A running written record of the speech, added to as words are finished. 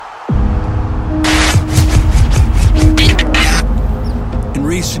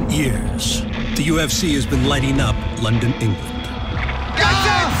recent years, the UFC has been lighting up London, England. That's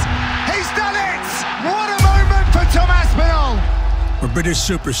it! He's done it! What a moment for Tom Aspinall! Where British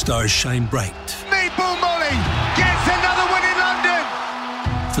superstars shine bright. Meatball Molly gets another win in London!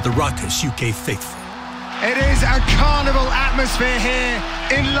 For the raucous UK faithful. It is a carnival atmosphere here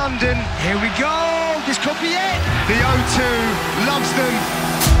in London. Here we go! This could be it! The O2 loves them.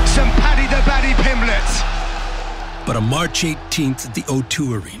 Some Paddy the Baddy Pimblets. But on March 18th at the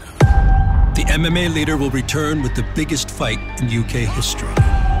O2 Arena, the MMA leader will return with the biggest fight in UK history.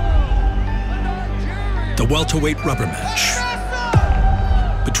 The welterweight rubber match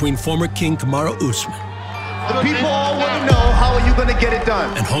between former King Kamaru Usman. The people all want to know, how are you going to get it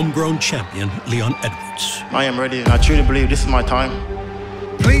done? And homegrown champion Leon Edwards. I am ready, and I truly believe this is my time.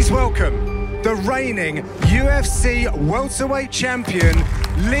 Please welcome the reigning UFC welterweight champion,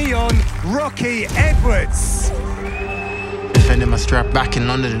 Leon "Rocky" Edwards. Defending my strap back in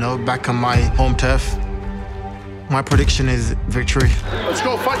London, back on my home turf. My prediction is victory. Let's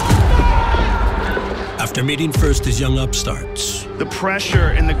go fight. After meeting first as young upstarts. The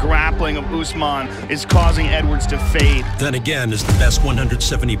pressure in the grappling of Usman is causing Edwards to fade. Then again as the best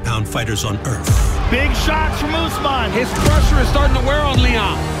 170-pound fighters on earth. Big shots from Usman. His pressure is starting to wear on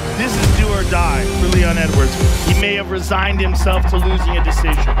Leon. This is do or die for Leon Edwards. He may have resigned himself to losing a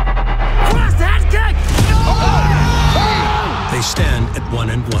decision. Cross that kick! They stand at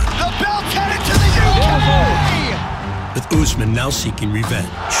 1-1. The belt headed to the UK! With Usman now seeking revenge.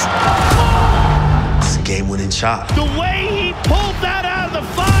 It's a game-winning shot. The way he pulled that out of the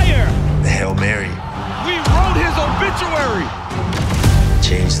fire! The Hail Mary. We wrote his obituary!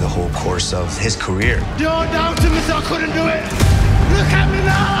 Changed the whole course of his career. You're down to me, so I couldn't do it. Look at me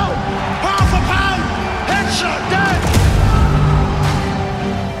now! Pound for pound! Headshot, dead!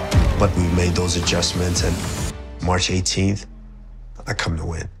 But we made those adjustments, and March 18th, I come to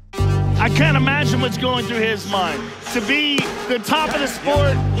win. I can't imagine what's going through his mind. To be the top of the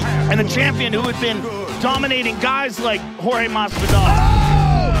sport and the champion who had been dominating guys like Jorge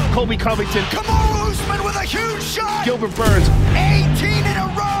Masvidal, Colby Covington, Kamaru Usman with a huge shot! Gilbert Burns. 18 in a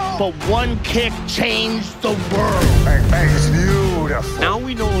row! But one kick changed the world. Bang, bang, it's beautiful. Now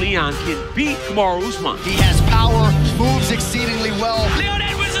we know Leon can beat Kamaru Usman. He has power, moves exceedingly well. Leon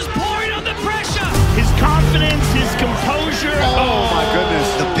Edwards is pouring on the pressure! His confidence, his composure. Oh my goodness.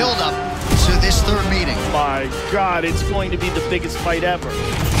 The build-up to this third meeting. My God, it's going to be the biggest fight ever.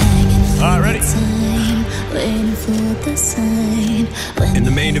 All right, ready? In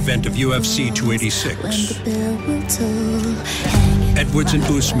the main event of UFC 286, Edwards and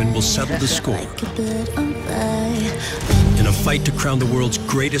Usman will settle the score in a fight to crown the world's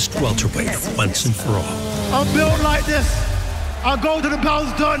greatest welterweight once and for all. I'm built like this. I'll go to the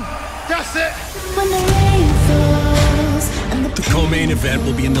bell's done. That's it. The co-main event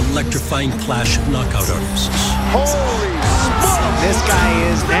will be an electrifying clash of knockout artists. Holy smoke! This guy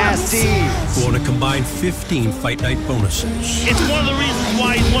is nasty. Who own a combined 15 fight night bonuses. It's one of the reasons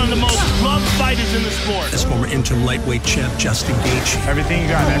why he's one of the most loved fighters in the sport. As former interim lightweight champ Justin Gaethje Everything you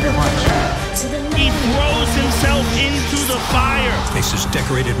got, every punch. He throws himself into the fire. faces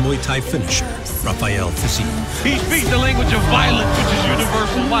decorated Muay Thai finisher Rafael Fiziev. He speaks the language of violence, which is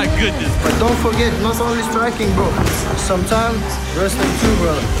universal. My goodness. But don't forget, not only striking, bro. Sometimes wrestling too,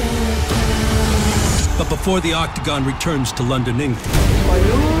 brother. But before the Octagon returns to London, England.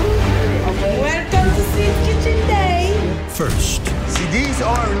 Welcome to Seed's Kitchen Day. First, See, these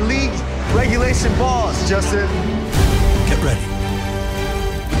are league regulation balls, Justin. get ready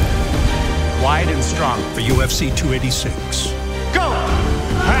Wide and strong. for UFC 286 Go!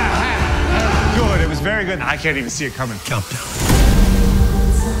 Good, it was very good. I can't even see it coming. Countdown.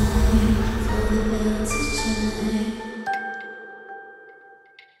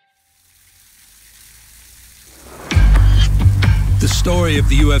 The story of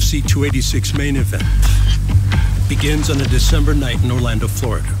the UFC 286 main event begins on a December night in Orlando,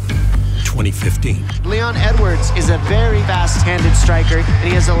 Florida, 2015. Leon Edwards is a very fast-handed striker, and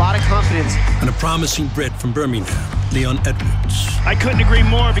he has a lot of confidence. And a promising Brit from Birmingham, Leon Edwards. I couldn't agree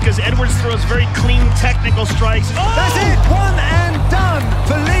more because Edwards throws very clean technical strikes. Oh! That's it, one and done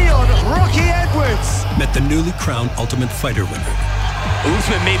for Leon "Rocky" Edwards. Met the newly crowned Ultimate Fighter winner,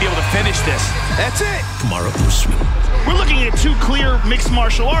 Usman may be able to finish this. That's it. Kamaru Usman. We're looking at two clear mixed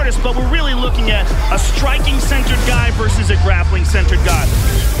martial artists, but we're really looking at a striking-centered guy versus a grappling-centered guy.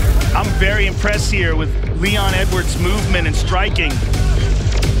 I'm very impressed here with Leon Edwards' movement and striking.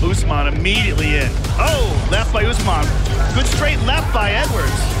 Usman immediately in. Oh, left by Usman. Good straight left by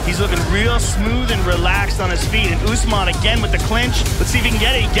Edwards. He's looking real smooth and relaxed on his feet. And Usman again with the clinch. Let's see if he can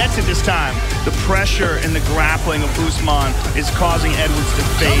get it. He gets it this time. The pressure and the grappling of Usman is causing Edwards to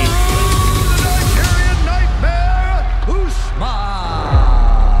fade. Nigerian Nightmare, Usman.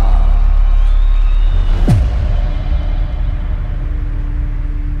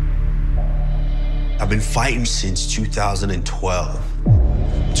 I've been fighting since 2012.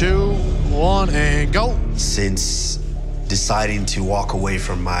 2, 1, and go. Since deciding to walk away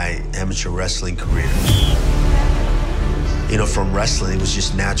from my amateur wrestling career. You know, from wrestling, it was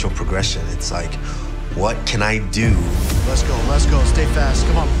just natural progression. It's like, what can I do? Let's go, stay fast,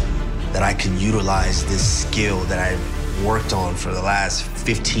 come on. That I can utilize this skill that I've worked on for the last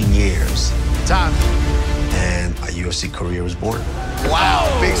 15 years. Time. And a UFC career was born. Wow,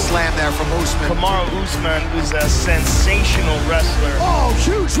 big slam there from Usman. Kamaru Usman is a sensational wrestler. Oh,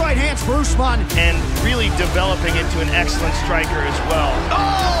 huge right hands for Usman. And really developing into an excellent striker as well.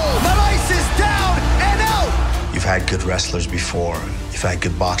 Oh, Marais is down and out. You've had good wrestlers before. You've had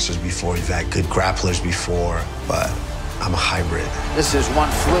good boxers before. You've had good grapplers before. But I'm a hybrid. This is one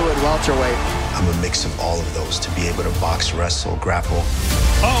fluid welterweight. I'm a mix of all of those to be able to box, wrestle, grapple.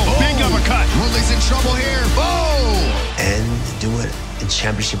 Oh, big uppercut. Woodley's in trouble here. Oh! And do it in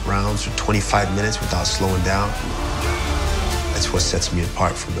championship rounds for 25 minutes without slowing down. That's what sets me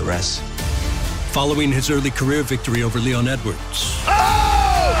apart from the rest. Following his early career victory over Leon Edwards.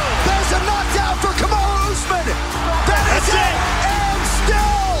 Oh! There's a knockdown for Kamaru Usman. That is it. And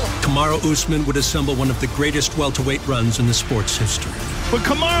still. Kamaru Usman would assemble one of the greatest welterweight runs in the sport's history. What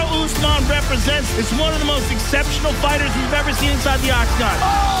Kamaru Usman represents is one of the most exceptional fighters we've ever seen inside the octagon.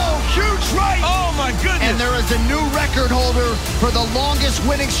 Oh, huge right. Oh, my goodness. And there is a new record holder for the longest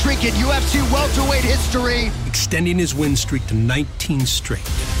winning streak in UFC welterweight history. Extending his win streak to 19 straight.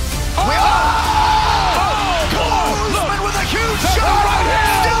 Kamaru Usman with a huge shot.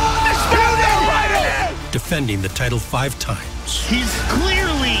 Still undisputed. Defending the title 5 times. He's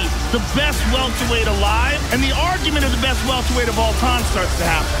clearly the best welterweight alive, and the argument of the best welterweight of all time starts to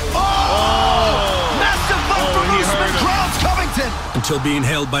happen. Massive fight from Usman crowds Covington. Until being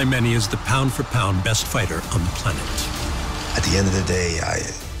hailed by many as the pound-for-pound best fighter on the planet. At the end of the day,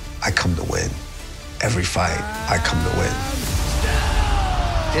 I come to win. Every fight, I come to win.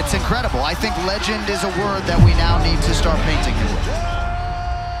 It's incredible. I think legend is a word that we now need to start painting him with.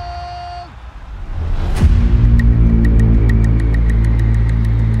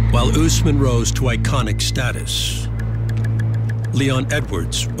 While Usman rose to iconic status, Leon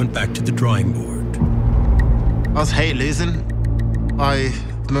Edwards went back to the drawing board. I hate losing. I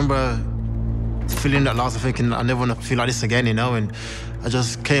remember feeling that loss, thinking I never want to feel like this again, you know, and I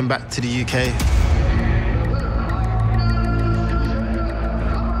just came back to the UK.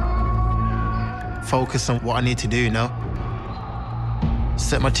 Focus on what I need to do, you know.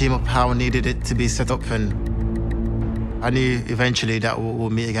 Set my team up how I needed it to be set up, and I knew eventually that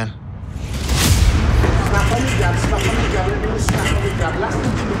we'll meet again.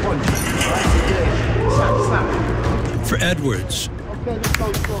 For Edwards,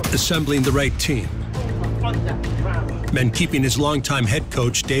 assembling the right team meant keeping his longtime head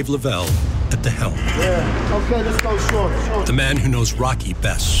coach, Dave Lavelle, at the helm. Yeah, okay, let's go short. The man who knows Rocky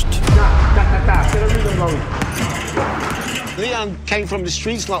best. Leon came from the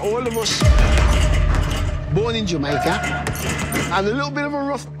streets like all of us. Born in Jamaica, and a little bit of a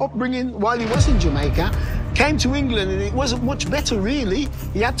rough upbringing while he was in Jamaica. Came to England and it wasn't much better, really.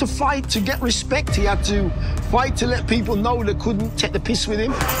 He had to fight to get respect. He had to fight to let people know they couldn't take the piss with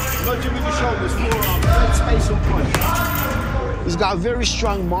him. Nudge him with your shoulders, forearm, space and punch. He's got a very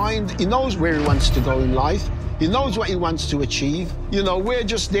strong mind. He knows where he wants to go in life. He knows what he wants to achieve. You know, we're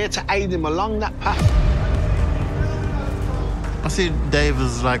just there to aid him along that path. I see Dave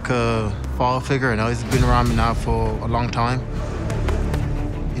as like a father figure, you know. He's been around me now for a long time.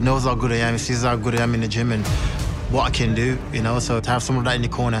 He knows how good I am, he sees how good I am in the gym and what I can do, you know, so to have someone like that in the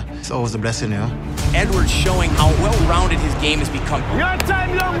corner, it's always a blessing, you know. Edwards showing how well-rounded his game has become. Your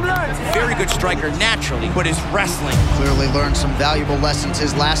time, young blood! Very good striker naturally, but his wrestling. Clearly learned some valuable lessons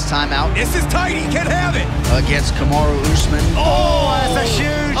his last time out. This is tight, he can have it! Against Kamaru Usman. Oh, that's a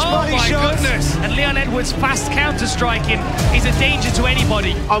huge body shot! Goodness. And Leon Edwards' fast counter-striking is a danger to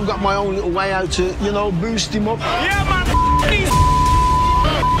anybody. I've got my own little way out to, you know, boost him up. Yeah, man!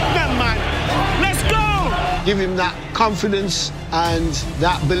 Man, let's go! Give him that confidence and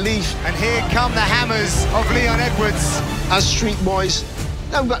that belief. And here come the hammers of Leon Edwards. As street boys,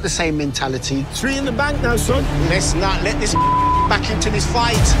 they've got the same mentality. 3 in the bank now, son. Let's not let this back into this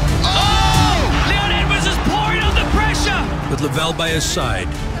fight. Oh! Leon Edwards is pouring on the pressure! With Lavelle by his side,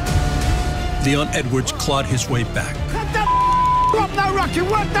 Leon Edwards clawed his way back. Cut that up now, Rocky.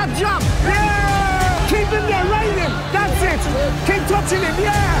 Work that jump. Yeah! Keep him there, right in. That's it. Keep touching him,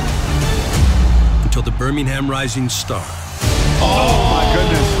 yeah! Until the Birmingham Rising Star. Oh, my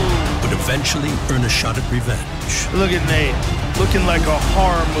goodness. Would eventually earn a shot at revenge. Look at Nate. Looking like a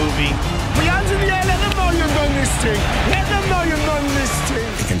horror movie. We hands in the air. Let them know you've done this thing. Let them know you've done this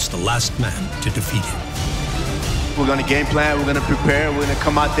thing. Against the last man to defeat him. We're going to game plan, we're going to prepare, we're going to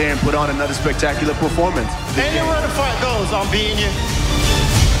come out there and put on another spectacular performance. Anywhere the fight goes, I'm beating you.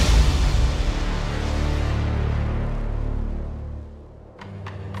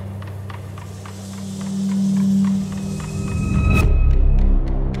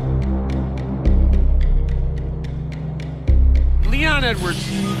 Leon Edwards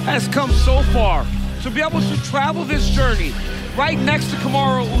has come so far to be able to travel this journey right next to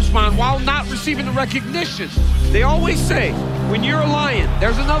Kamaru Usman while not receiving the recognition. They always say, when you're a lion,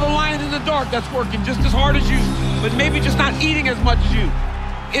 there's another lion in the dark that's working just as hard as you, but maybe just not eating as much as you.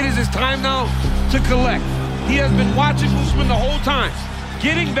 It is his time now to collect. He has been watching Usman the whole time,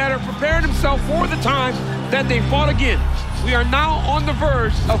 getting better, preparing himself for the time that they fought again. We are now on the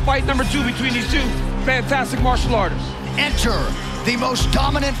verge of fight number 2 between these two fantastic martial artists. Enter the most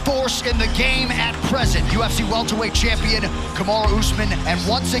dominant force in the game at present, UFC welterweight champion Kamaru Usman, and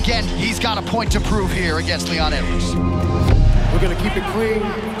once again, he's got a point to prove here against Leon Edwards. We're gonna keep it clean.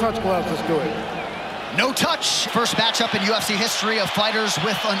 Touch gloves, let's do it. No touch. First matchup in UFC history of fighters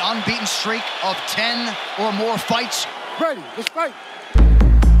with an unbeaten streak of 10 or more fights. Ready, let's fight.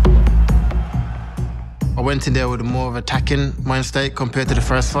 I went in there with a more of attacking mind state compared to the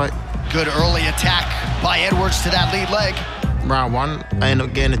first fight. Good early attack by Edwards to that lead leg. Round 1, I ended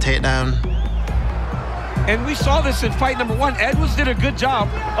up getting a takedown. And we saw this in fight number 1. Edwards did a good job.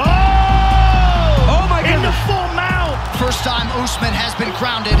 Oh my goodness. In the full mount. First time Usman has been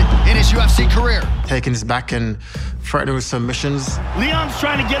grounded in his UFC career. Taking his back and threatening with submissions. Leon's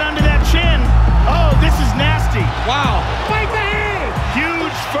trying to get under that chin. Oh, this is nasty. Wow. Fight the head.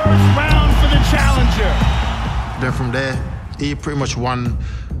 Huge first round for the challenger. Then from there, he pretty much won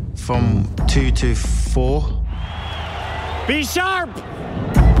from 2 to 4. Be sharp.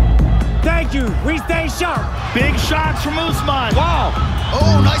 Thank you. We stay sharp. Big shots from Usman. Wow.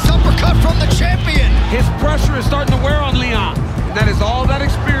 Oh, nice uppercut from the champion. His pressure is starting to wear on Leon. And that is all that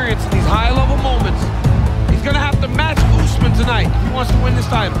experience in these high-level moments. He's going to have to match Usman tonight if he wants to win this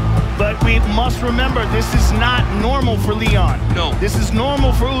title. But we must remember, this is not normal for Leon. No. This is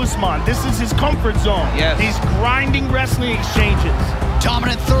normal for Usman. This is his comfort zone. Yes. He's grinding wrestling exchanges.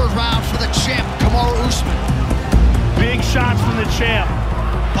 Dominant third round for the champ, Kamaru Usman. Big shots from the champ.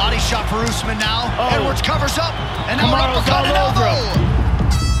 Body shot for Usman now. Oh. Edwards covers up, and now an Kamaru's uppercut and all over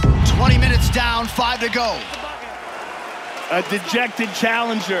elbow. 20 minutes down, 5 to go. A dejected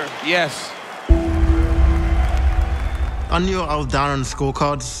challenger. Yes. I knew I was down on the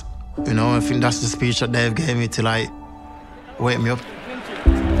scorecards. You know, I think that's the speech that Dave gave me to, like, wake me up.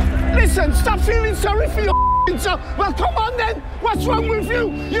 Listen, stop feeling sorry for your self. Well, come on then. What's wrong with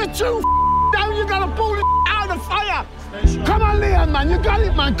you? You're too down. You gotta pull it out of the fire. Come on, Leon, man. You got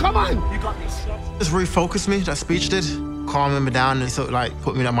it, man. Come on. You got this. Just refocused me, that speech did. Calming me down and sort of like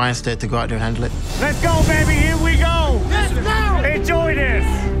put me in that mind state to go out there and handle it. Let's go, baby. Here we go. Let's go. Enjoy this.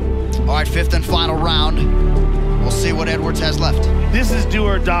 All right, 5th and final round. We'll see what Edwards has left. This is do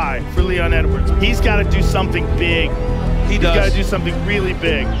or die for Leon Edwards. He's got to do something big. He's got to do something really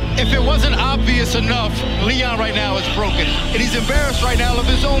big. If it wasn't obvious enough, Leon right now is broken. And he's embarrassed right now of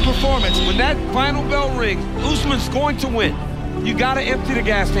his own performance. When that final bell rings, Usman's going to win. You got to empty the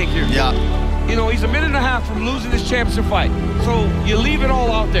gas tank here. Yeah. You know, he's a minute and a half from losing this championship fight. So you leave it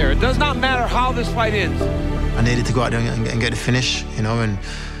all out there. It does not matter how this fight ends. I needed to go out there and get the finish, you know, and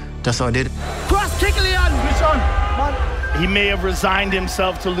that's what I did. Cross kick, Leon. He may have resigned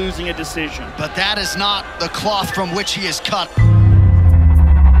himself to losing a decision. But that is not the cloth from which he is cut.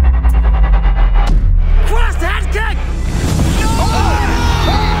 Cross head kick.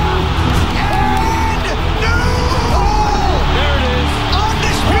 There it is.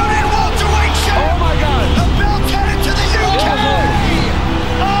 Undisputed welterweight champ. Oh my God. The belt headed to the UK.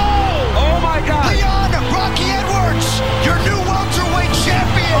 Oh my God. Leon Rocky Edwards, your new welterweight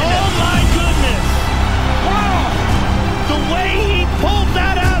champion. Oh my goodness. Wow. The way he pulled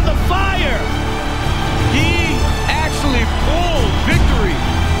that out of the fire. He actually pulled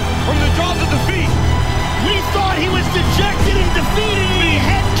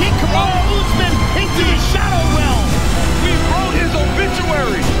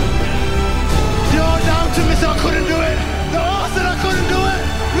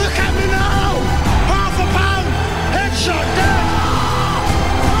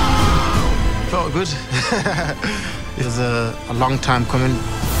good. It was a long time coming.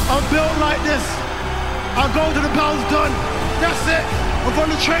 I'm built like this. I go to the bell's done. That's it. I'm from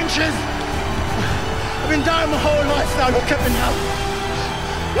the trenches. I've been dying my whole life now. Look at me now.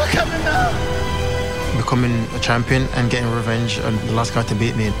 Look at me now. Becoming a champion and getting revenge on the last guy to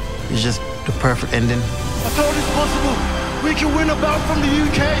beat me is just the perfect ending. I told you it's possible. We can win a belt from the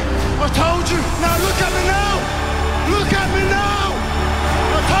UK. I told you. Now look at me now. Look at me now.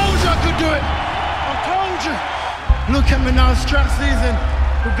 I told you I could do it. I told you. Look at me now. Strap season.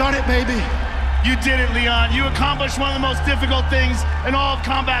 We got it, baby. You did it, Leon. You accomplished one of the most difficult things in all of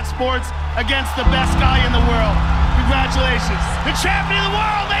combat sports against the best guy in the world. Congratulations. The champion of the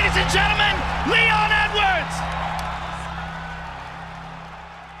world, ladies and gentlemen, Leon Edwards.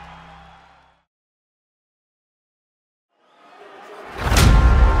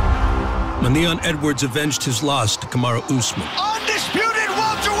 When Leon Edwards avenged his loss to Kamaru Usman Undisputed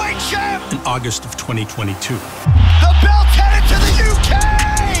welterweight champ. in August of 2022, The belt headed to the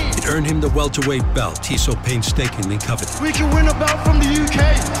UK. it earned him the welterweight belt he so painstakingly coveted. We can win a belt from the UK.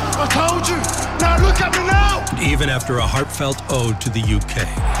 I told you. Now look at me now. And even after a heartfelt ode to the UK,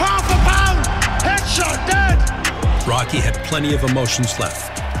 Pound for pound. Headshot dead. Rocky had plenty of emotions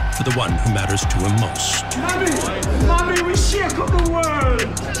left for the one who matters to him most. Mommy, we shake up the world.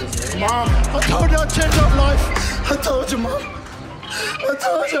 Mom, I told you I'd change up life. I told you, Mom. I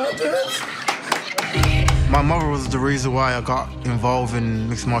told you I'd do it. My mother was the reason why I got involved in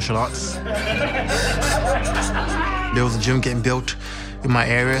mixed martial arts. There was a gym getting built in my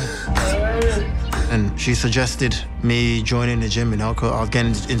area, and she suggested me joining the gym, you know, because I was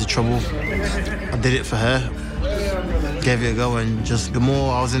getting into trouble. I did it for her, gave it a go, and just the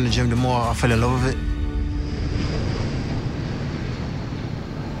more I was in the gym, the more I fell in love with it.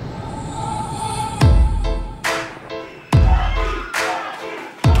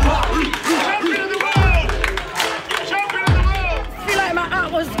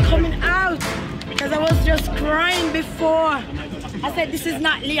 Because I was just crying before. I said, this is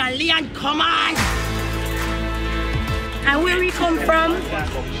not Leon. Leon, come on. And where we come from,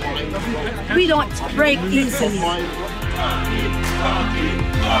 we don't break easily.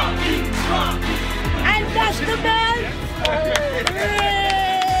 And that's the belt.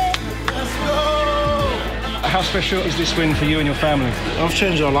 Let's go. How special is this win for you and your family? I've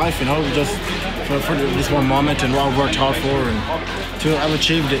changed our life, you know, just for this one moment and what I've worked hard for, and to have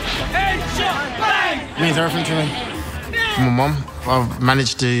achieved it. It means everything to me. For my mum, I've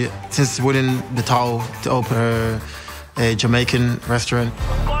managed to, since winning the title, to open a Jamaican restaurant.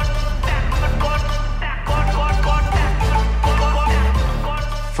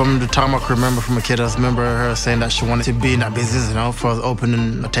 From the time I can remember from a kid, I remember her saying that she wanted to be in that business, you know, for us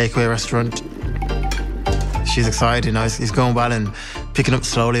opening a takeaway restaurant. She's excited, you know, it's going well and picking up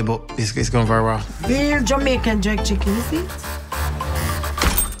slowly, but it's going very well. Real Jamaican jerk chicken, you see?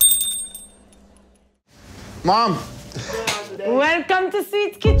 Mom. Welcome to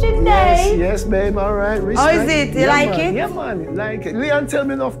Sweet Kitchen Day. Yes, babe, all right. How is it? You like it? Yeah, man, like it. Leon, tell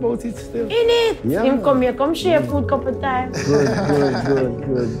me enough about it still. In it. Yeah, Him come here, come share food couple times.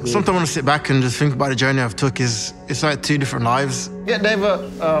 Good. Sometimes when I sit back and just think about the journey I've took, it's like two different lives. Yeah, Dave,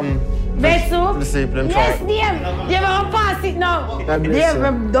 Bed soup? let's see, let me Yes, try. dear. You ever pass it now? God bless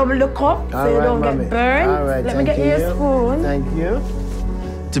Dear, you. double the cup so you right, don't mommy. get burned. All right, Let me thank get you a you. spoon. Thank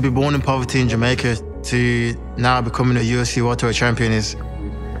you. To be born in poverty in Jamaica to now becoming a UFC welterweight champion is...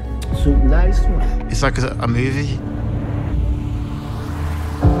 Soup nice, man. It's like a movie.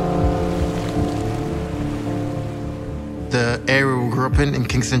 The area we grew up in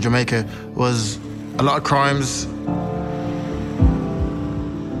Kingston, Jamaica, was a lot of crimes.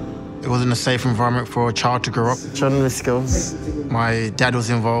 It wasn't a safe environment for a child to grow up. Trying skills. My dad was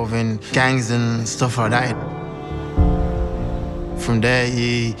involved in gangs and stuff like that. From there,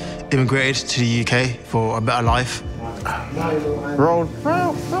 he immigrated to the UK for a better life. Roll.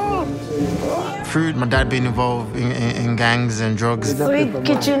 Through my dad being involved in gangs and drugs. Sweet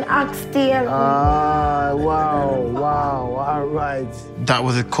Kitchen oxtail. Ah, wow, all right. That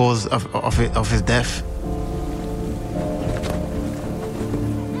was the cause of his death.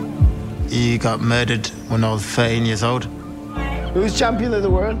 He got murdered when I was 13 years old. Who's champion of the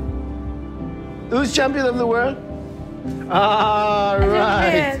world? Who's champion of the world? All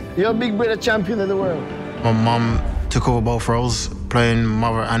right. You're big brother champion of the world. My mum took over both roles, playing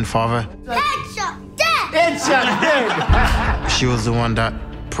mother and father. Headshot dead. Headshot dead. She was the one that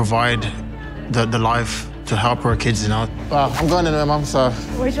provided the life to help her kids, you know. Well, I'm going anyway, Mum, so...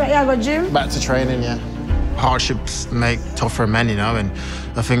 Which way you go, gym? Back to training, yeah. Hardships make tougher men, you know, and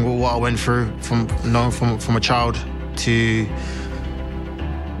I think what I went through from a child to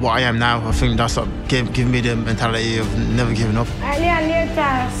what I am now. I think that's what gave me the mentality of never giving up.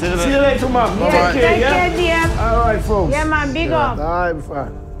 See you later, man. Yeah, take care, dear. All right, folks. Yeah, man, big up. All right,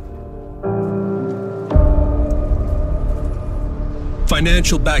 fine.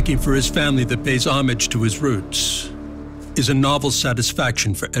 Financial backing for his family that pays homage to his roots is a novel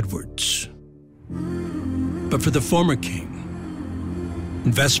satisfaction for Edwards. But for the former king,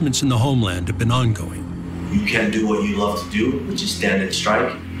 investments in the homeland have been ongoing. You can't do what you love to do, which is stand and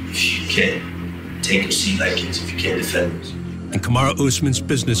strike, if you can't take your seat like kids, if you can't defend it. And Kamaru Usman's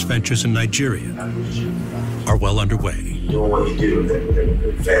business ventures in Nigeria are well underway. Doing what you do,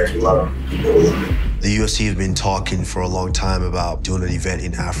 the fans will love it. The UFC has been talking for a long time about doing an event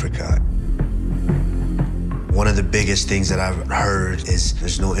in Africa. One of the biggest things that I've heard is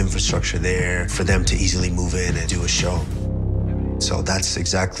there's no infrastructure there for them to easily move in and do a show. So that's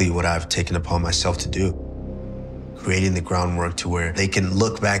exactly what I've taken upon myself to do. Creating the groundwork to where they can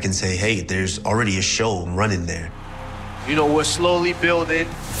look back and say, hey, there's already a show running there. You know, we're slowly building,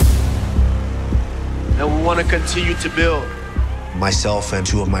 and we want to continue to build. Myself and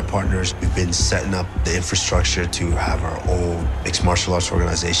two of my partners, we've been setting up the infrastructure to have our own mixed martial arts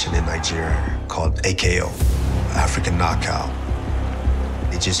organization in Nigeria called AKO, African Knockout.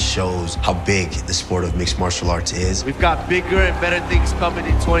 It just shows how big the sport of mixed martial arts is. We've got bigger and better things coming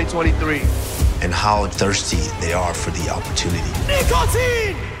in 2023. And how thirsty they are for the opportunity.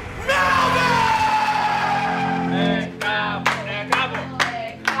 Nicotine!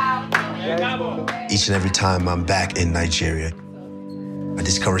 Each and every time I'm back in Nigeria, I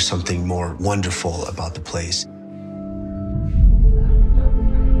discover something more wonderful about the place.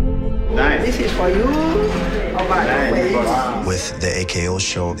 Nice. This is for you. Oh my God. With the AKO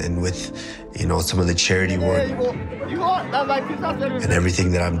show and with, you know, some of the charity work and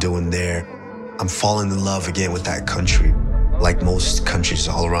everything that I'm doing there, I'm falling in love again with that country. Like most countries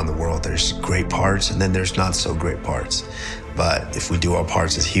all around the world, there's great parts and then there's not so great parts. But if we do our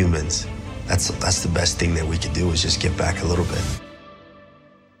parts as humans, that's the best thing that we can do, is just give back a little bit.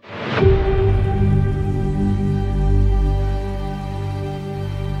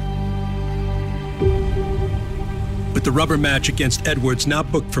 With the rubber match against Edwards now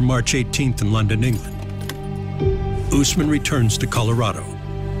booked for March 18th in London, England, Usman returns to Colorado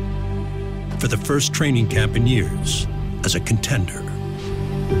for the first training camp in years as a contender,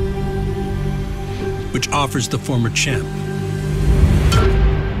 which offers the former champ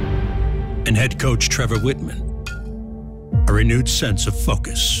and head coach Trevor Whitman a renewed sense of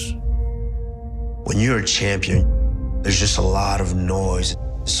focus. When you're a champion, there's just a lot of noise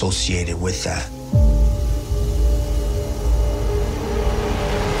associated with that.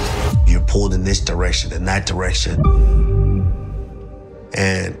 You're pulled in this direction and that direction.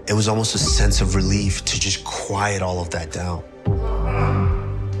 And it was almost a sense of relief to just quiet all of that down.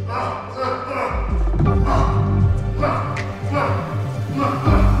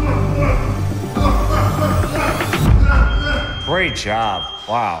 Great job.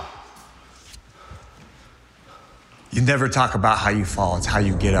 Wow. You never talk about how you fall, it's how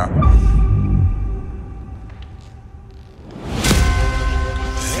you get up.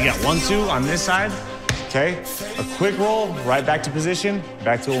 You got 1-2 on this side, okay? A quick roll, right back to position,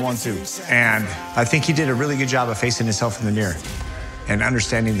 back to a 1-2. And I think he did a really good job of facing himself in the mirror and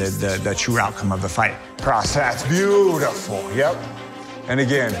understanding the true outcome of the fight. Cross, that's beautiful, yep. And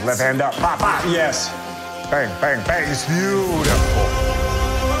again, left hand up, pop, pop, yes. Bang, bang, bang, it's beautiful.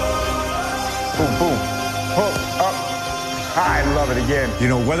 Boom, boom, hook, up. I love it again. You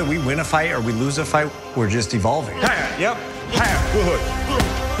know, whether we win a fight or we lose a fight, we're just evolving. Yep, good.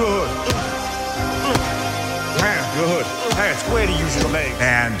 Good. Good. It's way to use your legs.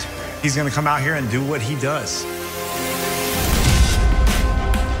 And he's gonna come out here and do what he does.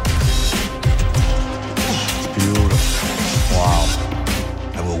 It's beautiful. Wow.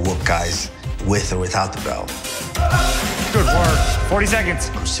 I will whoop guys with or without the belt. Good work. 40 seconds.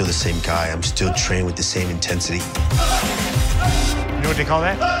 I'm still the same guy. I'm still trained with the same intensity. You know what they call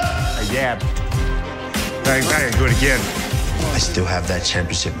that? A yab. Bang, bang, do it again. I still have that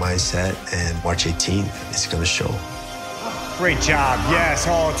championship mindset, and March 18th, it's gonna show. Great job, yes.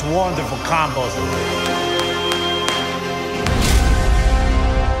 Oh, it's wonderful combos.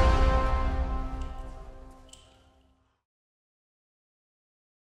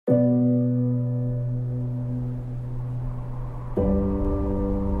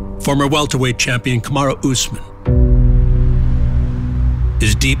 Former welterweight champion Kamaru Usman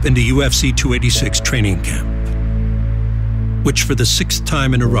is deep into UFC 286 training camp, which for the 6th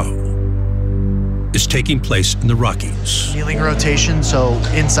time in a row is taking place in the Rockies. Kneeling rotation, so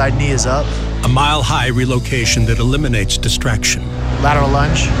inside knee is up. A mile-high relocation that eliminates distraction. Lateral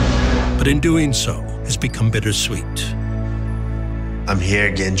lunge. But in doing so, has become bittersweet. I'm here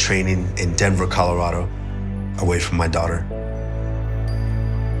again training in Denver, Colorado, away from my daughter.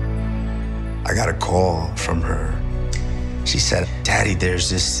 I got a call from her. She said, "Daddy, there's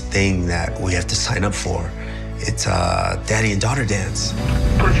this thing that we have to sign up for. It's daddy and daughter dance."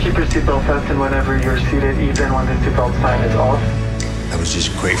 Please keep your seatbelt fastened whenever you're seated, even when the seatbelt sign is off. That was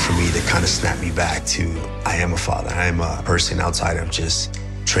just great for me to kind of snap me back to, I am a father. I am a person outside of just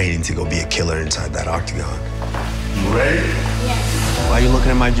training to go be a killer inside that octagon. You ready? Yes. Why are you looking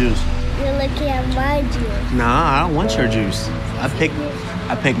at my juice? You're looking at my juice. Nah, I don't want your juice. I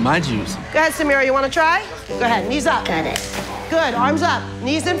picked my juice. Go ahead, Samira, you want to try? Go ahead, knees up. Got it. Good, arms up,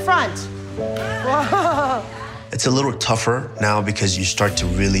 knees in front. Whoa. It's a little tougher now because you start to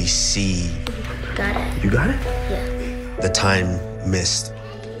really see. Got it. You got it? Yeah. The time missed.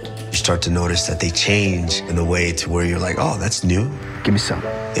 You start to notice that they change in a way to where you're like, oh, that's new. Give me some.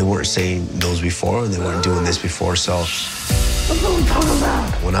 They weren't saying those before, and they weren't doing this before, so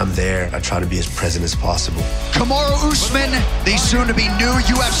when I'm there, I try to be as present as possible. Kamaru Usman, the soon-to-be new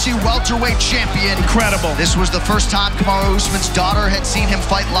UFC welterweight champion. Incredible. This was the first time Kamaru Usman's daughter had seen him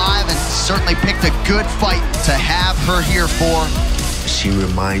fight live, and certainly picked a good fight to have her here for. She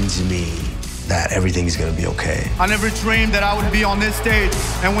reminds me that everything's gonna be okay. I never dreamed that I would be on this stage,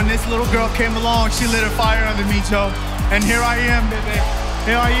 and when this little girl came along, she lit a fire under me, Joe. And here I am, baby.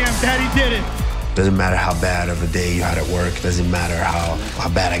 Here I am. Daddy did it. Doesn't matter how bad of a day you had at work. Doesn't matter how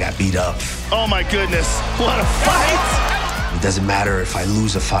bad I got beat up. Oh my goodness, what a fight! It doesn't matter if I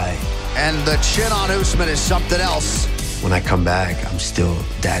lose a fight. And the chin on Usman is something else. When I come back, I'm still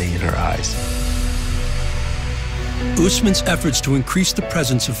daddy in her eyes. Usman's efforts to increase the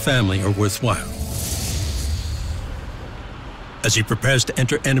presence of family are worthwhile. As he prepares to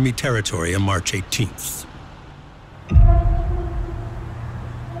enter enemy territory on March 18th.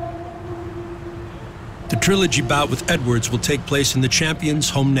 The trilogy bout with Edwards will take place in the champion's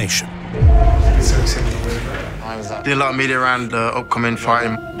home nation. Did a lot of media around the upcoming fight.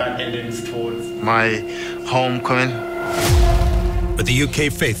 My homecoming. But the UK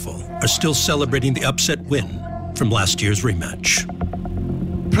faithful are still celebrating the upset win from last year's rematch.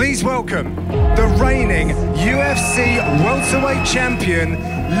 Please welcome the reigning UFC welterweight champion,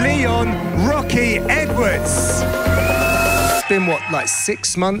 Leon "Rocky" Edwards. It's been, what, like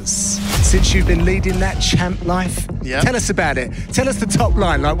 6 months since you've been leading that champ life? Yeah. Tell us about it. Tell us the top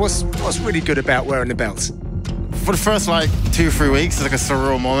line. Like, what's really good about wearing the belt? For the first, like, 2-3 weeks, it's like a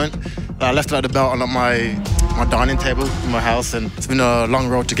surreal moment. I left out the belt on my dining table in my house, and it's been a long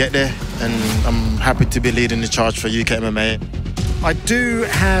road to get there, and I'm happy to be leading the charge for UK MMA. I do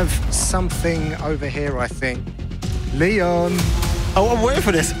have something over here, I think. Leon. Oh, I'm waiting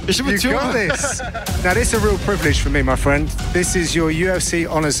for this. It should be You got this. Now, this is a real privilege for me, my friend. This is your UFC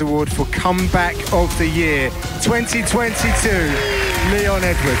Honours Award for Comeback of the Year 2022, Leon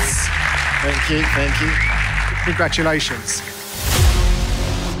Edwards. Thank you, thank you. Congratulations.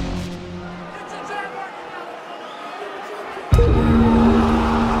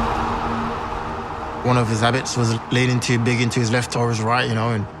 One of his habits was leaning too big into his left or his right, you know,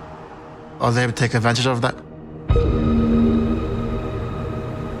 and I was able to take advantage of that.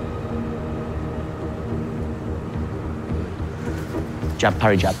 Jab,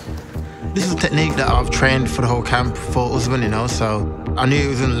 parry, jab. This is a technique that I've trained for the whole camp for Usman, you know, so I knew it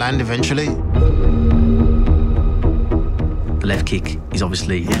was going to land eventually. The left kick is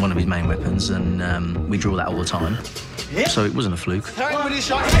obviously one of his main weapons, and we draw that all the time. So it wasn't a fluke. He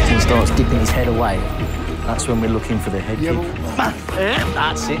starts dipping his head away. That's when we're looking for the head kick.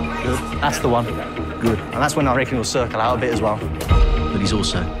 That's it. Good. That's the one. Good. And that's when I reckon he'll circle out a bit as well. But he's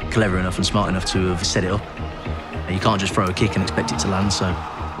also clever enough and smart enough to have set it up. You can't just throw a kick and expect it to land, so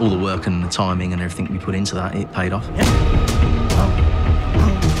all the work and the timing and everything we put into that, it paid off.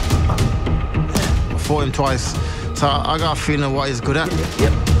 I fought him twice, so I got a feeling of what he's good at.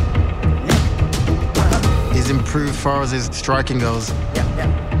 He's improved as far as his striking goes,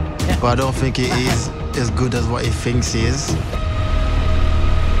 but I don't think he is as good as what he thinks he is.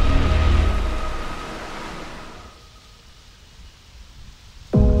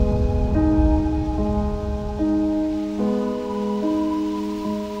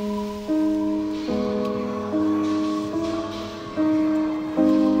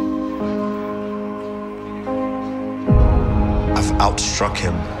 Outstruck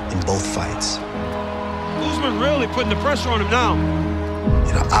him in both fights. Usman really putting the pressure on him now.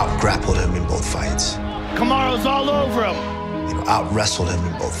 You know, out-grappled him in both fights. Kamaru's all over him. You know, out-wrestled him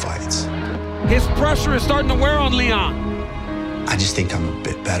in both fights. His pressure is starting to wear on Leon. I just think I'm a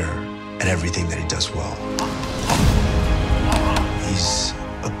bit better at everything that he does well. He's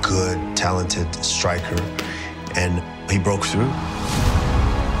a good, talented striker, and he broke through.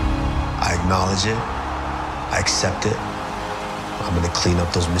 I acknowledge it. I accept it. I'm gonna clean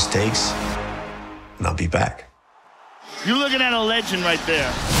up those mistakes, and I'll be back. You're looking at a legend right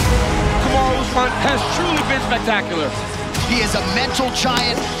there. Kamaru Usman has truly been spectacular. He is a mental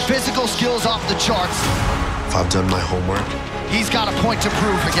giant, physical skills off the charts. If I've done my homework, he's got a point to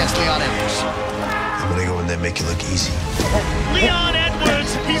prove against Leon Edwards. I'm gonna go in there and make it look easy. Leon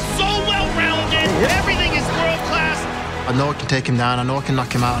Edwards, he's so well-rounded. Everything is world-class. I know I can take him down. I know I can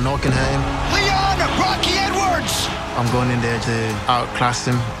knock him out. I know I can hurt him. Leon Rocky Edwards! I'm going in there to outclass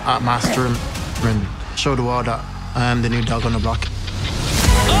him, outmaster him, and show the world that I am the new dog on the block.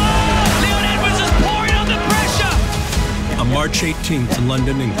 Leon Edwards is pouring on the pressure! On March 18th in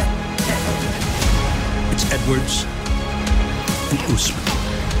London, England, it's Edwards and Usman.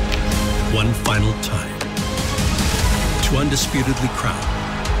 One final time to undisputedly crown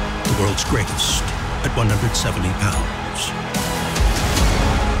the world's greatest at 170 pounds.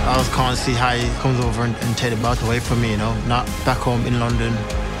 I was can't see how he comes over and take the belt away from me, you know, not back home in London.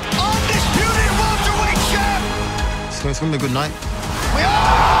 Undisputed welterweight champ! It's gonna be a good night.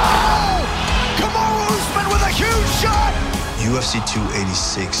 Kamaru Usman with a huge shot! UFC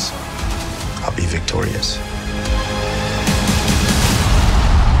 286, I'll be victorious.